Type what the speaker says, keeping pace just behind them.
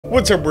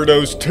What's up,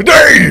 weirdos?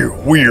 Today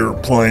we're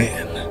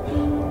playing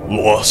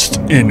Lost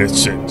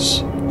Innocence,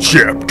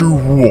 Chapter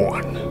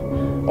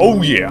 1.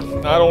 Oh yeah,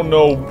 I don't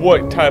know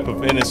what type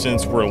of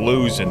innocence we're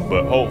losing,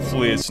 but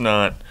hopefully it's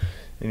not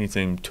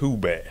anything too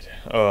bad.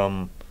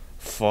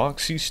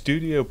 Foxy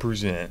Studio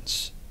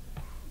presents...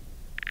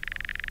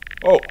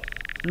 Oh,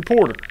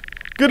 reporter.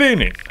 Good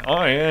evening,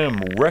 I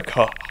am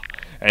Rekha,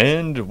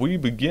 and we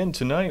begin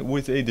tonight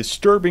with a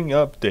disturbing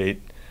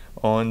update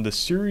on the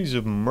series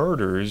of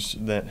murders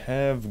that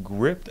have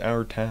gripped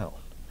our town.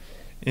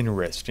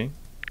 Interesting.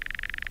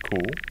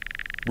 Cool.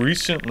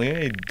 Recently,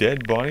 a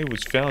dead body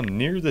was found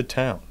near the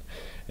town,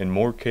 and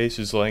more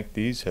cases like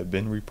these have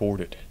been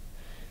reported.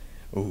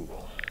 Ooh.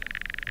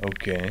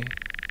 Okay.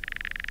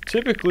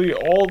 Typically,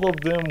 all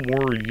of them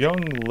were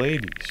young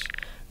ladies.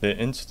 The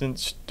incident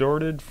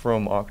started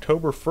from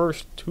October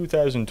 1st,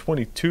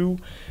 2022,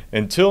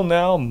 until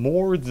now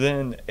more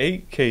than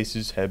 8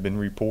 cases have been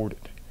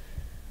reported.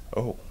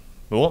 Oh.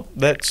 Well,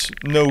 that's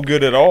no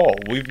good at all.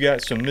 We've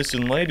got some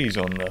missing ladies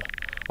on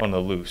the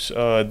loose.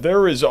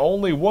 There is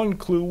only one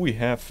clue we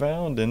have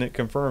found, and it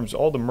confirms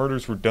all the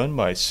murders were done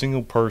by a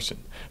single person.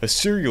 A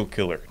serial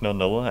killer,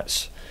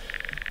 nonetheless.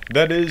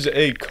 That is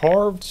a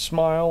carved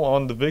smile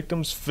on the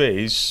victim's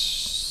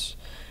face,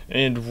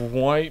 and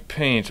white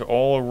paint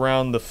all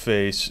around the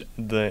face.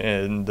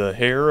 And the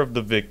hair of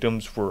the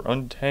victims were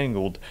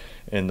untangled,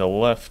 and the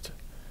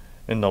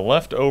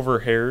leftover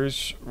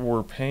hairs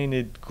were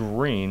painted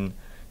green,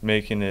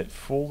 making it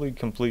fully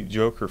complete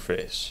Joker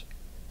face.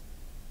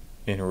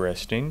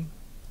 Interesting.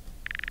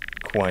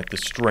 Quite the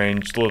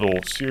strange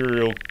little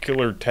serial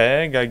killer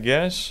tag, I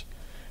guess.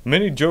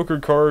 Many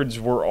Joker cards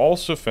were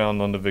also found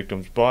on the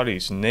victims'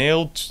 bodies,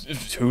 nailed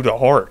to the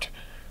heart.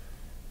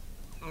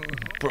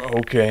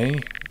 Okay.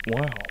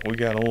 Wow, we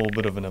got a little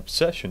bit of an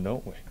obsession,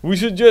 don't we? We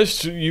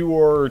suggest you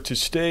are to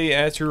stay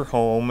at your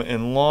home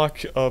and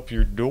lock up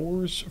your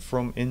doors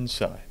from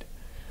inside.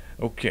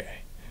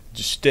 Okay.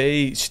 Just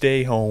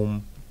stay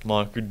home.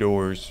 Lock your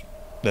doors.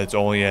 That's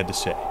all he had to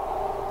say.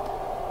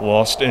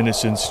 Lost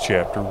Innocence,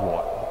 Chapter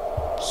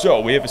 1. So,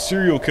 we have a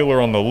serial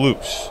killer on the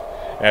loose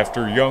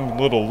after young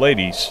little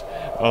ladies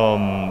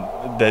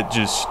that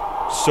just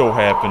so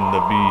happen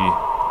to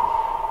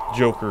be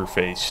Joker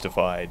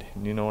face-ified.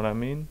 You know what I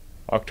mean?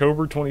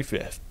 October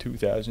 25th,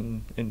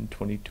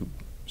 2022.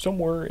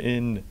 Somewhere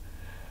in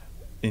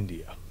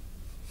India.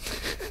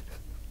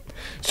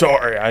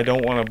 Sorry, I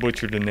don't want to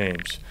butcher the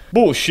names.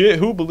 Bullshit,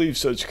 who believes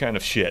such kind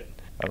of shit?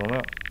 I don't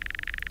know.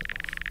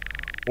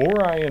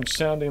 Or I am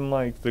sounding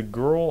like the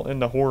girl in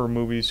the horror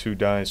movies who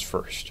dies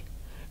first.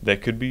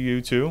 That could be you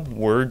too.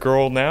 We're a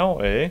girl now,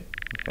 eh?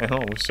 Oh,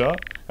 what's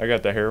up? I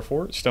got the hair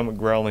for it. Stomach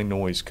growling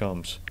noise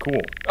comes. Cool.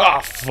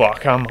 Ah,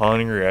 fuck, I'm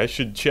hungry. I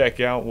should check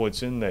out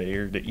what's in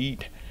there to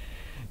eat.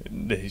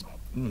 I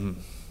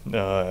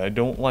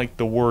don't like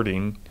the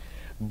wording,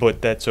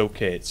 but that's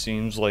okay. It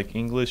seems like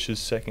English is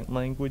second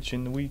language,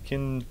 and we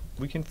can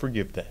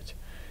forgive that.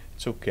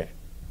 It's okay.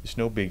 It's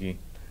no biggie.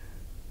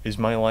 Is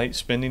my light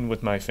spinning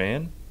with my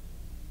fan?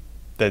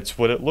 That's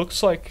what it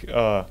looks like.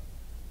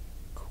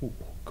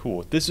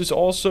 Cool. This is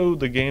also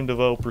the game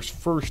developer's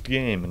first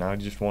game, and I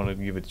just wanted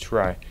to give it a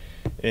try.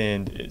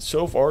 And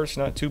so far, it's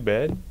not too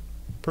bad.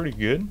 Pretty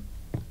good.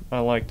 I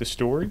like the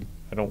story.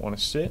 I don't want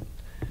to sit.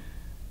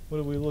 What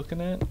are we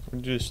looking at?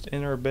 We're just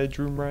in our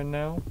bedroom right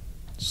now.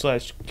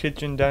 /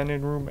 kitchen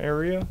dining room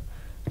area.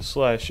 /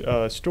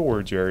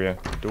 storage area.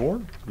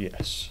 Door?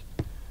 Yes.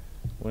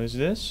 What is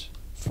this?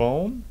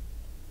 Phone?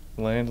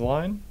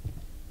 Landline.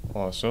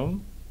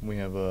 Awesome. We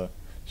have a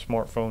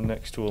smartphone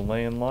next to a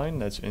landline.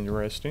 That's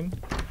interesting.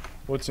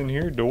 What's in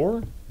here?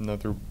 Door?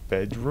 Another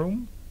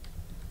bedroom.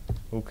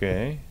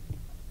 Okay.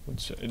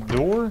 What's a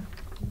door?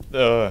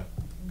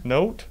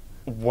 Note?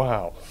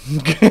 Wow.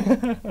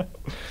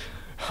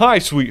 Hi,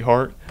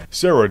 sweetheart.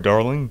 Sarah,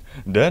 darling.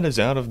 Dad is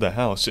out of the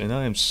house, and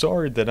I am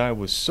sorry that I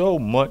was so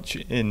much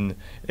in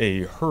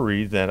a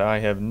hurry that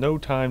I have no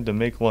time to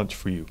make lunch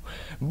for you.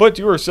 But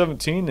you are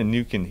 17, and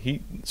you can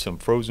heat some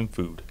frozen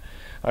food.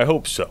 I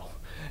hope so.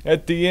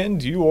 At the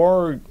end, you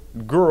are a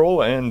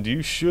girl, and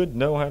you should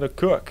know how to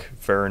cook.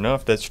 Fair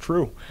enough, that's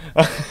true.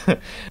 I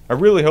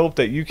really hope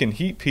that you can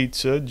heat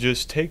pizza.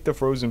 Just take the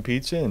frozen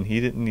pizza and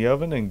heat it in the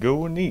oven and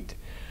go and eat.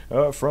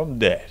 From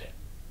Dad.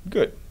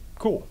 Good.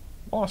 Cool.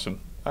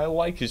 Awesome. I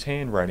like his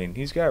handwriting.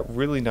 He's got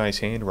really nice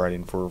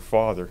handwriting for a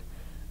father.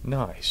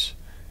 Nice.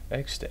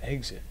 X to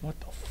exit. What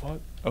the fuck?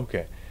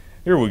 Okay.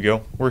 Here we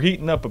go. We're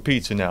heating up a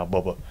pizza now,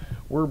 Bubba.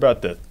 We're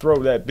about to throw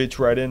that bitch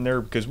right in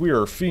there because we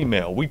are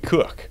female. We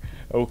cook.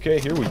 Okay,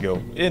 here we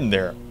go. In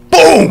there.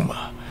 Boom!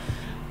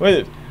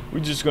 Wait,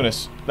 we're just gonna...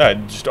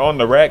 just on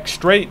the rack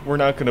straight. We're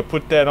not gonna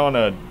put that on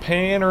a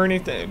pan or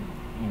anything.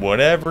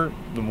 Whatever.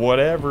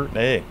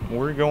 Hey,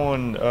 we're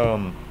going...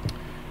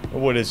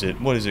 What is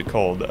it? What is it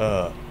called?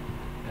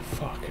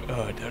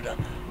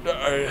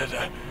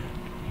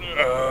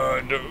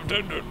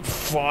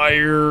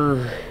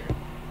 Fire.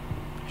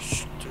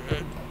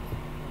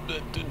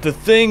 The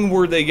thing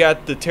where they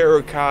got the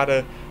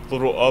terracotta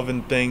little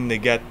oven thing. They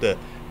got the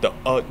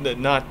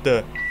not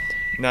the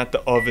not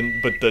the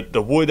oven, but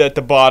the wood at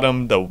the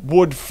bottom, the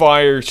wood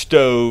fire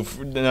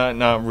stove.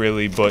 Not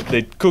really, but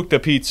they cooked the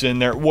pizza in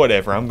there.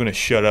 Whatever. I'm gonna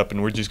shut up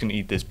and we're just gonna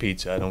eat this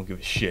pizza. I don't give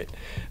a shit.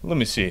 Let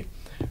me see.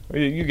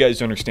 You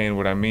guys understand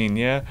what I mean,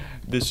 yeah?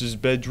 This is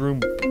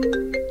bedroom.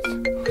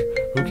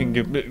 Who can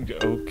get?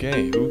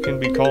 Okay, who can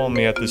be calling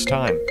me at this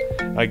time?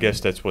 I guess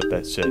that's what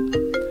that said.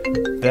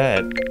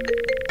 That.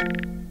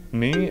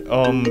 Me?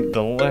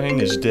 The line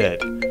is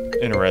dead.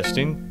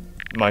 Interesting.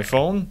 My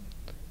phone?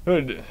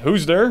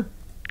 Who's there?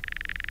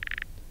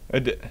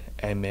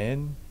 A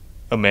man?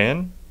 A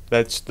man?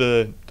 That's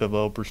the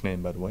developer's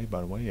name, by the way,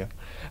 yeah.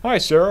 Hi,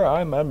 sir,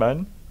 I'm a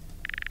man.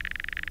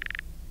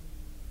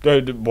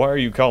 Why are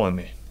you calling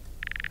me?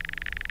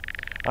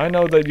 I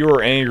know that you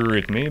are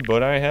angry at me,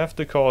 but I have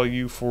to call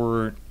you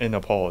for an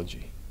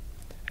apology.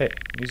 Hey,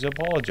 he's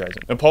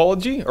apologizing.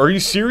 Apology? Are you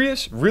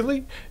serious?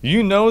 Really?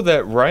 You know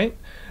that, right?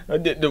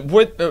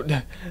 What?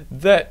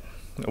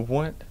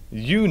 What?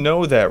 You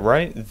know that,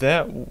 right?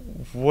 That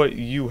what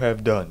you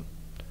have done.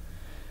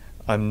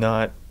 I'm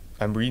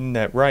reading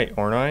that right,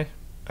 aren't I?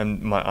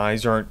 My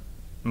eyes aren't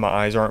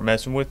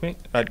messing with me.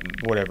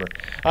 Whatever.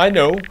 I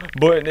know,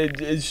 but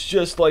it's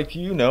just like,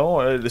 you know,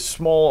 a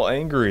small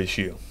anger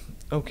issue.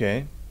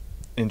 Okay.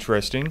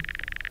 Interesting.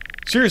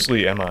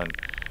 Seriously, Eman.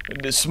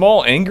 The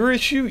small anger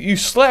issue? You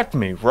slapped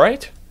me,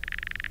 right?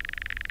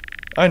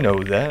 I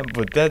know that,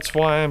 but that's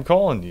why I'm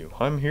calling you.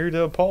 I'm here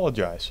to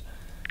apologize.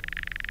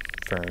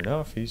 Fair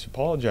enough, he's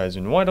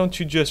apologizing. Why don't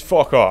you just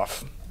fuck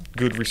off?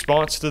 Good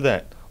response to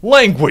that.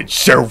 Language,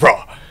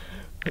 Sarah!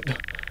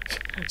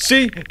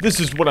 See, this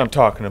is what I'm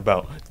talking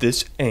about.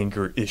 This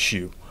anger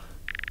issue.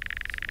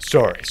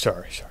 Sorry.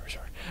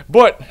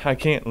 But I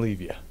can't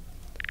leave you.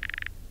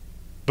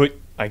 But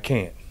I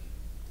can't.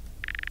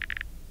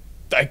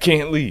 I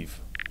can't leave.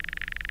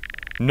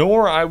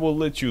 Nor I will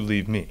let you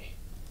leave me.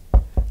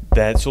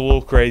 That's a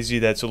little crazy,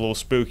 that's a little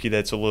spooky,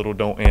 that's a little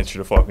don't answer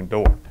the fucking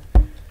door.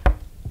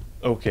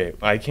 Okay,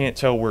 I can't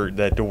tell where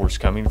that door's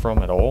coming from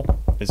at all.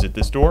 Is it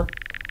this door?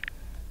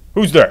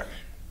 Who's there?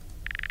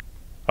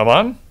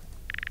 Aman?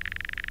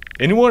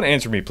 Anyone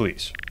answer me,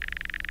 please.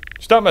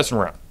 Stop messing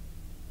around.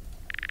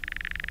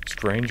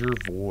 Stranger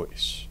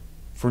voice.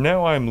 For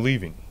now I am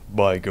leaving,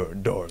 by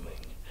God, darling.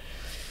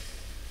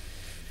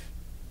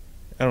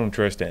 I don't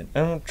trust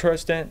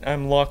that.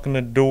 I'm locking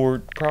the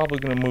door. Probably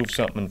going to move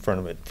something in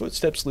front of it.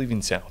 Footsteps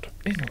leaving sound.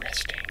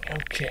 Interesting.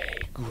 Okay,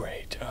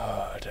 great.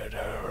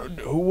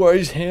 Who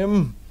was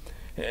him?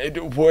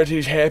 What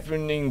is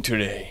happening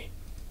today?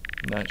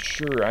 Not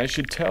sure. I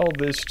should tell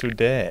this to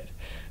Dad,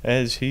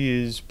 as he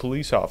is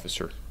police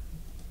officer.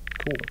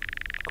 Cool.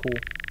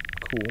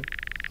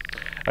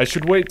 I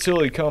should wait till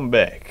he come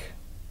back.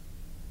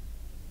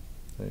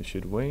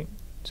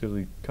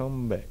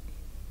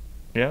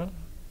 Yeah?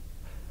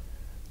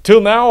 Till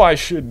now, I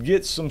should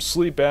get some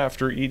sleep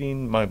after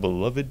eating my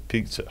beloved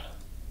pizza.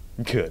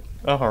 Good.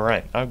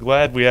 Alright, I'm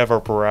glad we have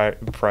our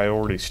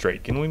priorities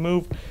straight. Can we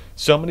move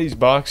some of these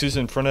boxes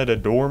in front of the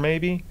door,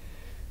 maybe?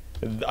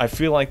 I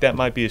feel like that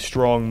might be a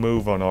strong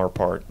move on our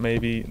part.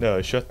 Maybe,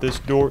 shut this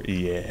door?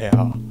 Yeah.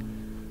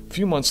 A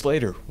few months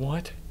later.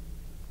 What?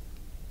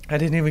 I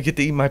didn't even get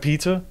to eat my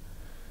pizza?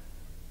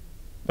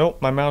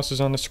 Nope, my mouse is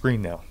on the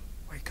screen now.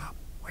 Wake up.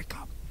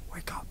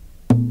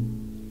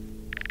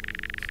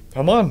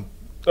 Come on.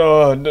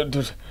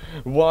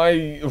 Why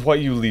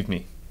you leave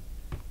me?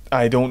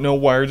 I don't know.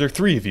 Why are there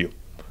three of you?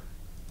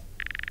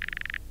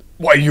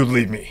 Why you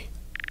leave me?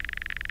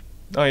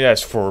 I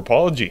asked for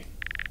apology.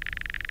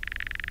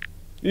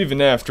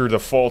 Even after the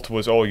fault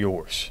was all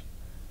yours.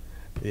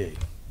 Hey,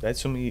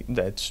 that's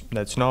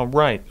not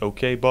right,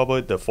 okay,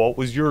 Bubba? The fault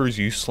was yours.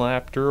 You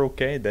slapped her,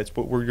 okay? That's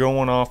what we're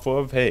going off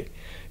of. Hey,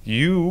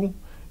 you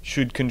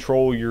should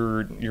control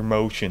your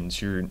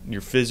motions,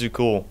 your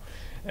physical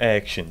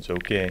actions,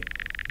 okay?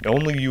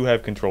 Only you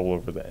have control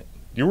over that.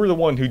 You were the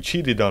one who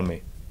cheated on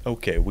me.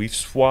 Okay, we've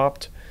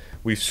swapped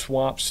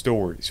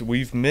stories.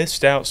 We've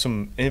missed out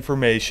some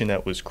information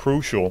that was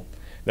crucial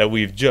that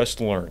we've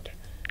just learned.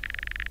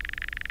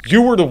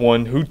 You were the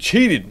one who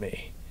cheated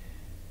me.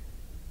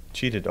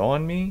 Cheated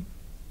on me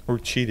or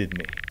cheated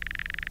me?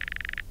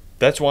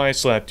 That's why I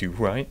slapped you,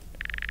 right?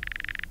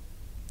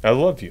 I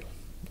love you.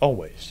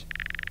 Always.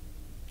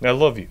 I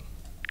love you.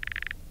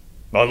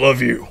 I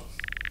love you.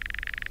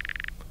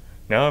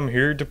 Now I'm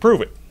here to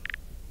prove it.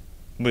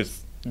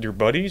 With your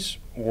buddies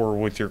or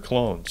with your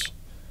clones?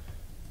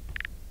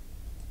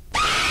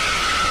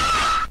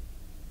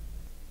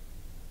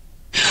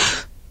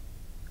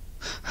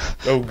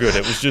 Oh good,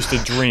 it was just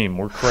a dream.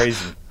 We're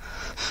crazy.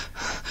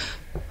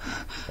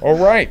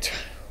 Alright.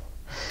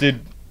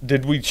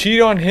 Did we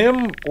cheat on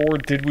him, or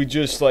did we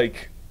just,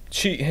 like,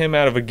 cheat him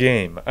out of a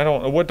game? I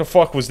don't know. What the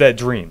fuck was that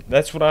dream?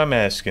 That's what I'm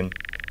asking.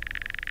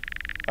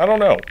 I don't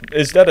know.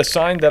 Is that a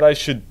sign that I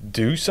should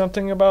do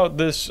something about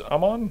this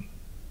Aman?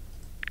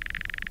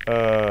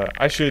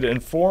 I should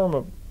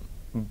inform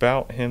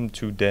about him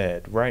to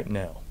Dad right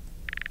now.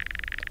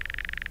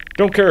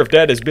 Don't care if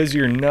Dad is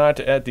busy or not.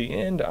 At the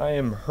end, I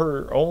am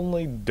her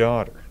only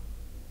daughter.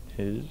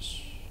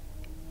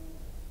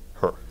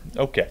 Her.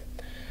 Okay.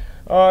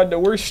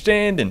 We're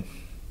standing.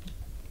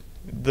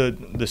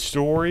 The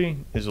story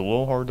is a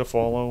little hard to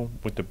follow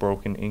with the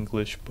broken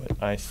English,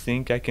 but I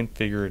think I can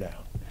figure it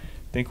out.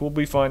 Think we'll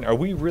be fine. Are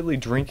we really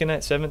drinking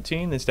at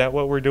 17? Is that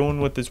what we're doing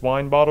with this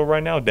wine bottle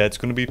right now? Dad's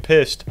gonna be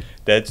pissed.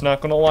 Dad's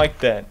not gonna like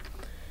that.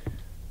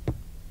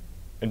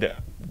 And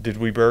did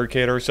we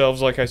barricade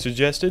ourselves like I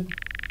suggested?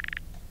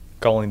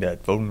 Calling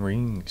Dad. Phone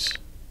rings.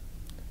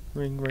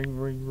 Ring, ring,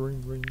 ring,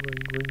 ring, ring, ring,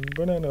 ring.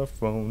 Banana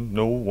phone.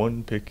 No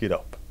one pick it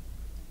up.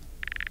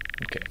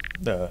 Okay.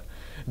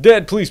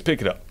 Dad, please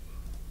pick it up.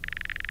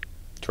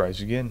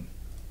 Tries again.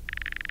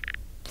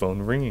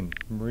 Phone ringing.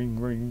 Ring,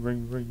 ring,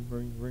 ring, ring,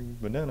 ring, ring.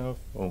 Banana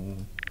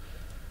phone.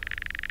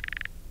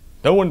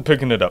 No one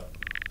picking it up.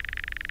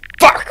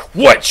 Fuck!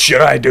 What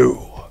should I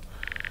do?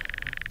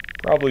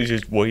 Probably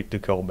just wait to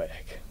call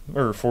back.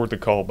 Or for the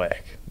call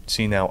back.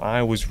 See, now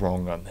I was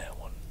wrong on that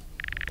one.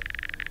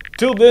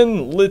 Till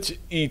then, let's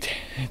eat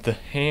the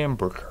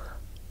hamburger.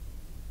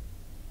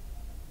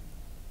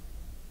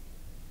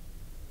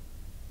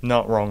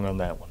 Not wrong on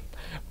that one.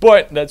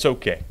 But that's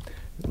okay.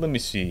 Let me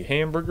see.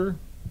 Hamburger.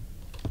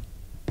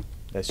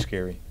 That's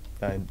scary.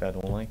 I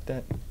don't like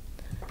that.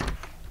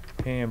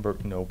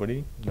 Hamburger.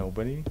 Nobody.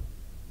 Nobody.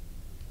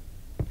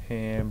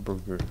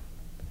 Hamburger.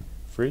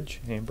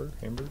 Fridge. Hamburger.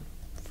 Hamburger.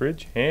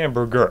 Fridge.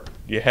 Hamburger.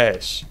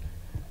 Yes.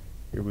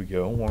 Here we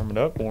go. Warm it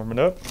up. Warm it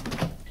up.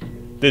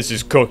 This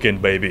is cooking,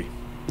 baby.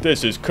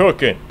 This is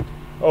cooking.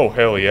 Oh,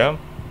 hell yeah.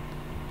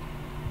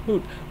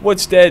 Dude,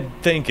 what's Dad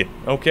thinking?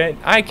 Okay?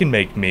 I can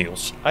make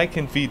meals. I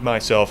can feed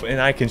myself, and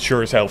I can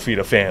sure as hell feed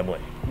a family.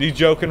 You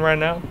joking right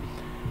now?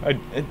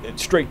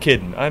 Straight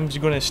kidding. I'm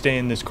just gonna stay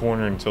in this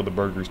corner until the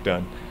burger's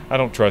done. I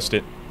don't trust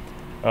it.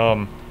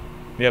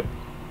 Yep.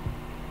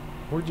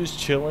 We're just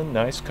chilling.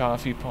 Nice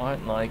coffee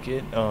pot, like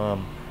it.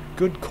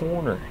 Good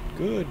corner.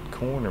 Good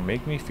corner.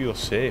 Make me feel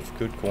safe.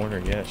 Good corner,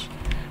 yes.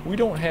 We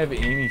don't have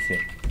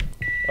anything.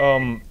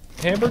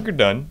 Hamburger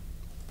done.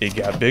 It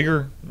got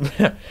bigger.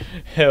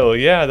 Hell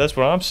yeah, that's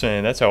what I'm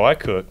saying. That's how I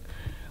cook.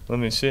 Let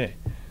me see.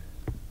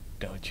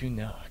 Don't you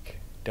knock.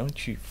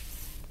 Don't you...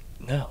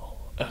 No.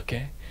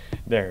 Okay.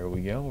 There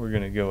we go. We're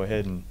going to go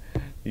ahead and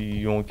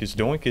yoinkus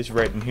doinkus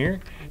right in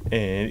here.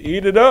 And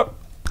eat it up.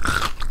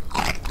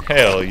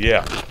 Hell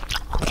yeah.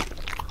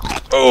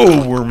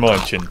 Oh, we're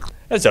munching.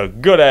 That's a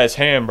good-ass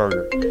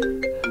hamburger.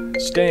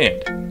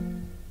 Stand.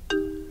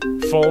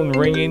 Phone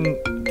ringing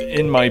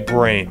in my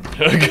brain.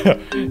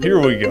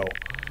 Here we go.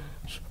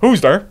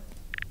 Who's there?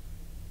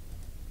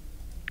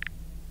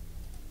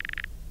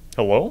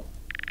 Hello?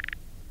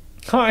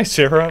 Hi,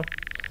 Sarah.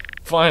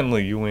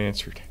 Finally, you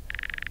answered.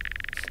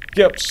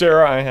 Yep,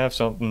 Sarah, I have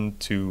something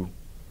to...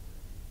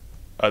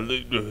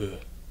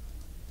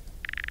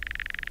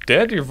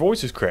 Dad, your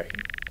voice is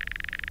cracking.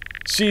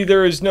 See,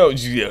 there is no...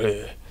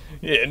 in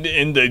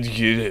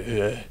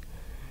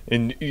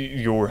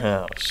your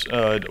house.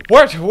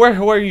 What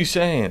are you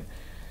saying?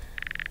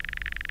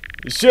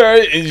 Sarah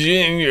is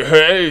in your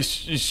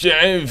house. It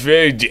sounds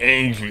very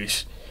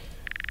dangerous.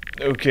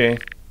 Okay.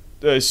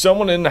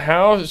 Someone in the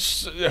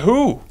house?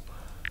 Who?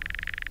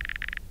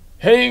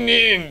 Hang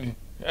in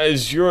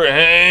as your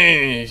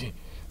hand.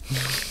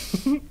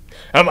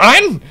 Am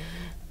I?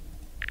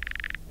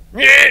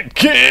 Yeah,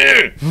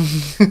 kid.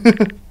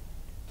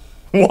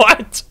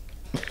 What?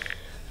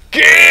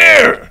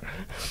 Killer.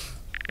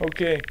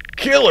 Okay,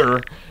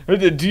 killer.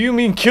 Do you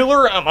mean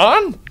killer? I'm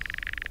on.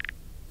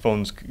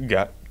 Phones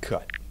got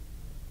cut.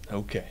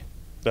 Okay.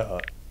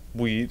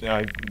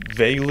 I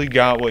vaguely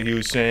got what he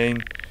was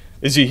saying.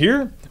 Is he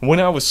here? When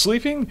I was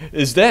sleeping?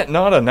 Is that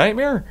not a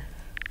nightmare?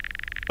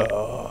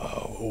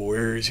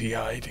 Where is he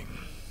hiding?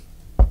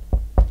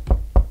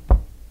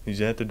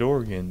 He's at the door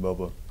again,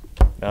 Bubba.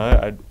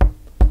 I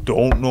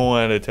don't know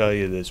how to tell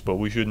you this, but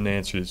we shouldn't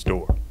answer this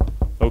door.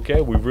 Okay,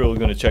 we really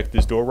gonna check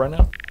this door right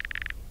now?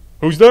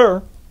 Who's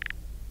there?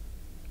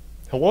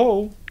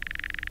 Hello?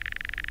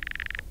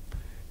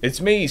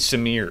 It's me,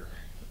 Samir.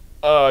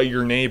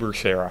 Your neighbor,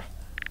 Sarah.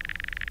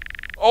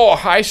 Oh,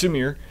 hi,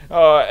 Samir.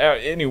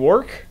 Any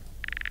work?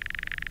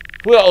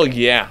 Well,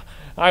 yeah.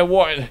 I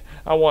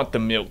want the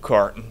milk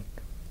carton.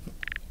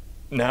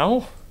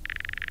 Now?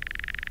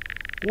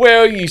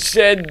 Well, you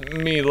said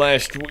me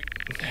last week.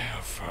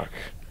 Oh, fuck.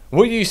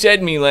 Well, you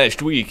said me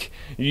last week.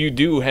 You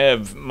do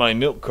have my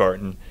milk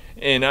carton,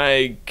 and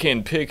I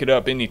can pick it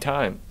up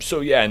anytime.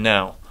 So yeah,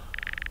 now.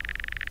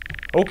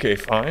 Okay,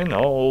 fine.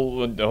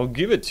 I'll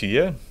give it to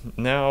you.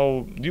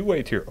 Now, you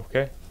wait here,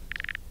 okay?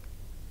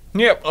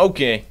 Yep,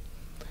 okay.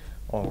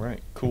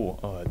 Alright, cool.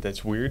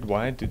 That's weird.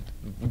 Why did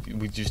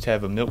we just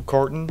have a milk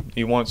carton?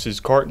 He wants his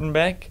carton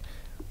back?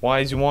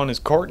 Why does he want his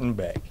carton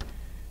back?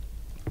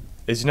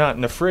 It's not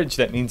in the fridge,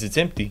 that means it's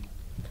empty.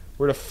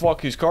 Where the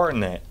fuck is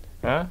carton at?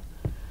 Huh?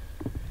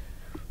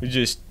 We're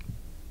just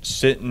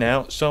sitting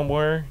out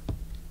somewhere?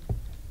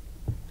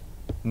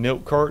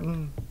 Milk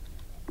carton?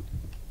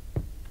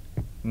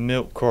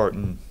 Milk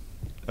carton.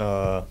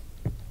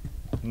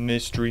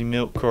 Mystery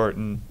milk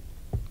carton.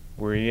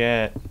 Where you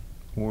at?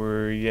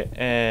 Where you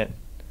at?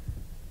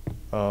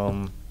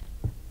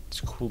 It's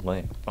a cool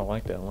lamp. I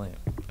like that lamp.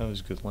 That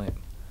was a good lamp.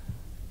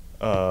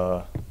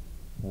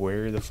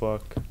 Where the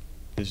fuck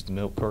is the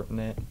milk carton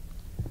at?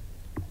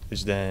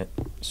 Is that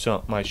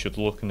something I should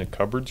look in the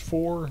cupboards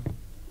for?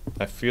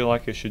 I feel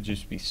like I should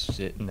just be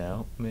sitting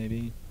out,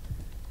 maybe.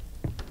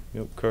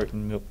 Milk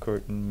carton, milk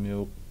carton,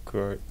 milk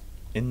carton.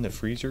 In the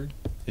freezer?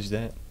 Is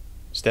that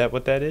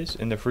what that is?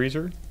 In the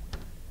freezer?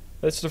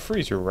 That's the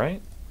freezer,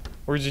 right?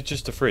 Or is it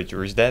just the fridge?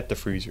 Or is that the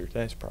freezer?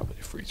 That's probably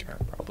the freezer.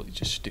 I'm probably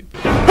just stupid.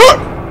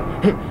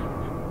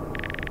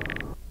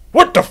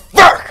 What the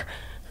fuck?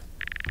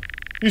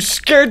 You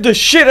scared the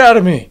shit out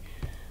of me!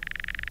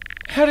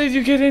 How did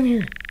you get in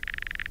here?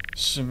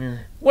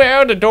 Samir.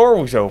 Well, the door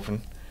was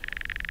open.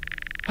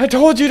 I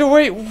told you to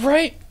wait,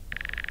 right?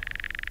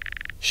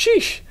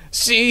 Sheesh.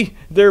 See,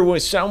 there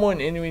was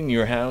someone in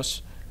your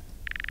house.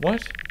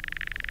 What?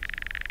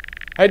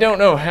 I don't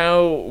know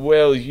how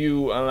well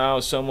you allow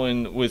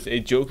someone with a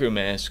Joker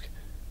mask.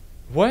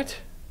 What?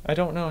 I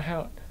don't know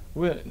how.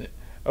 Well,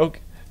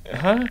 okay.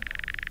 Huh?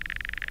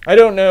 I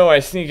don't know.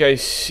 I think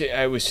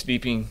I was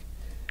sleeping.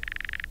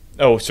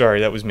 Oh, sorry,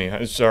 that was me.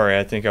 I'm sorry,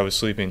 I think I was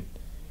sleeping.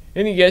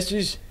 Any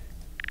guesses?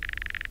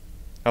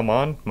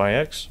 Aman, my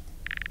ex?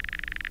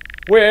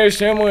 Well,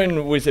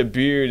 someone with a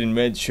beard and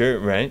red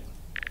shirt, right?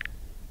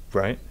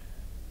 Right.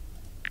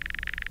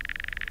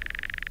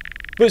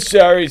 But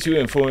sorry to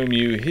inform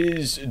you,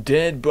 his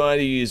dead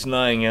body is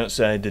lying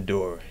outside the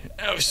door.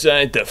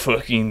 Outside the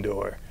fucking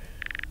door.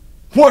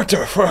 What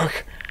the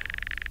fuck?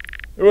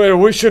 Well,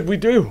 what should we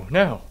do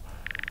now?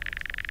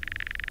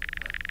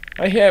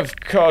 I have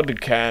called the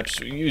cops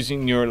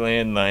using your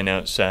landline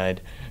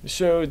outside,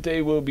 so they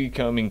will be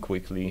coming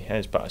quickly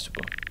as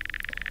possible.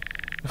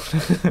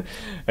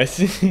 I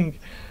think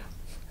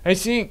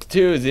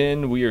till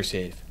then we are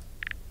safe.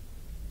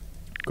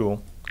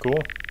 Cool.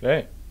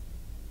 Hey,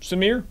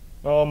 Samir?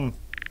 Oh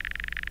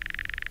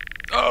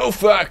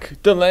fuck,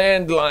 the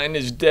landline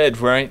is dead,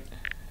 right?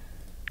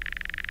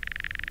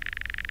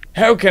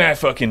 How can I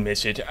fucking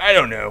miss it? I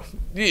don't know.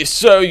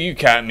 So you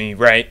caught me,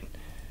 right?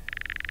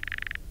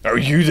 Are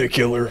you the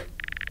killer?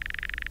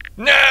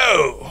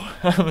 No!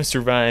 I'm a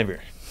survivor.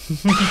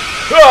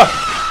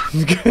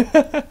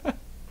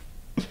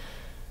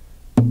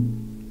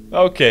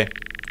 Okay,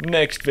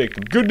 next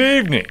victim. Good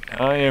evening,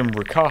 I am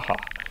Rakaha.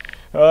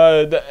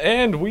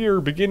 And we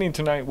are beginning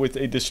tonight with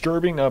a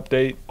disturbing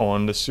update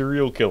on the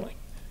serial killing.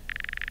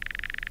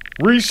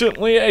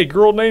 Recently, a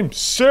girl named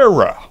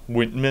Sarah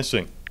went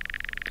missing.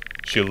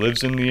 She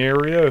lives in the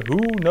area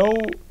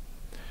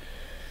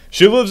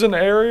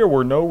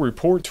where no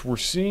reports were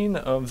seen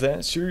of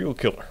that serial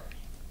killer.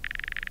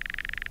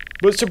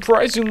 But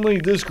surprisingly,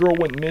 this girl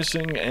went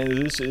missing, and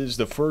this is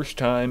the first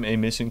time a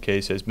missing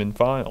case has been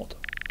filed.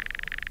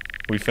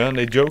 We found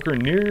a Joker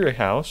near a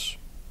house.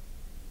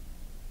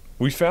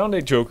 Which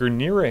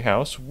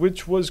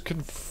was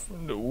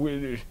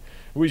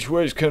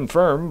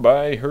confirmed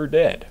by her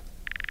dad.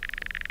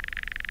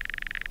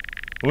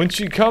 When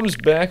she comes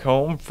back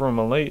home from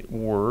a late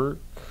work,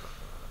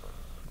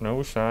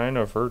 no sign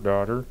of her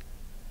daughter.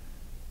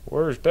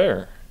 Where's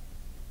there?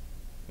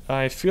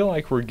 I feel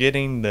like we're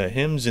getting the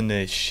hims and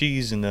the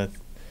she's and the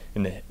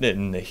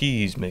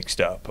he's mixed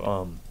up.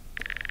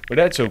 But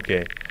that's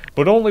okay.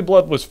 But only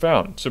blood was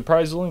found.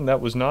 Surprisingly, that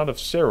was not of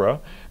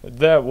Sarah.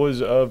 That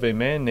was of a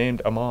man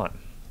named Aman.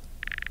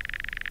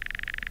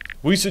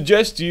 We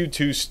suggest you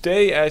to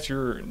stay at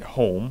your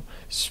home,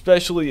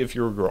 especially if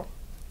you're a girl.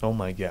 Oh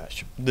my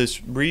gosh.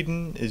 This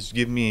reading is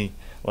giving me,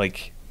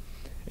 like,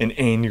 an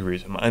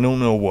aneurysm. I don't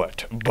know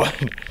what, but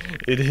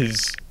it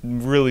is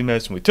really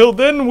messing with me. Till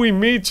then, we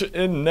meet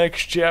in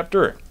next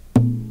chapter.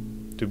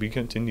 To be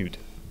continued.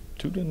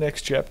 To the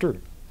next chapter.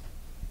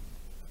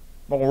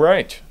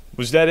 Alright.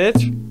 Was that it?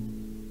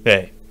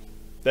 Hey,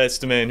 that's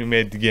the man who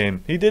made the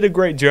game. He did a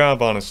great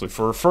job, honestly.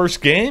 For a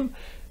first game,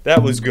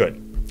 that was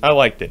good. I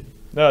liked it.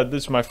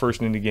 This is my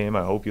first indie game.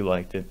 I hope you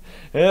liked it.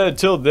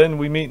 Until then,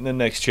 we meet in the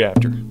next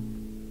chapter.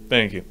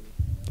 Thank you.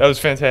 That was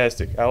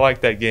fantastic. I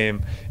liked that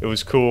game. It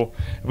was cool.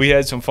 We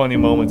had some funny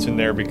moments in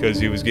there because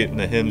he was getting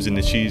the hims and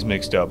the she's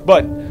mixed up.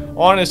 But,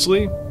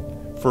 honestly,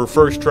 for a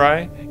first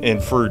try,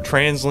 and for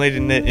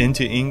translating it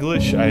into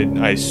English, I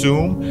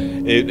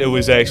assume, it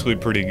was actually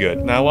pretty good.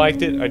 And I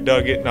liked it, I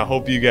dug it, and I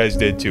hope you guys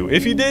did too.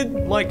 If you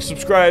did, like,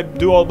 subscribe,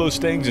 do all those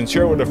things, and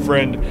share with a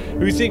friend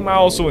who you think might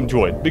also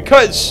enjoy it.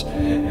 Because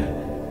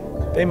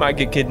they might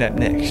get kidnapped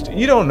next.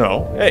 You don't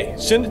know. Hey,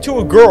 send it to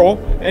a girl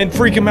and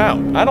freak them out.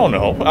 I don't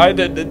know.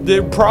 They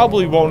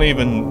probably won't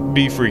even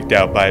be freaked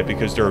out by it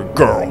because they're a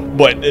girl.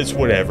 But it's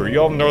whatever.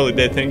 Y'all gnarly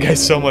dead. Thank you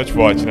guys so much for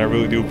watching. I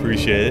really do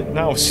appreciate it. And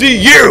I'll see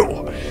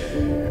you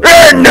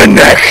in the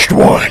next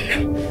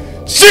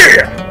one. See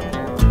ya!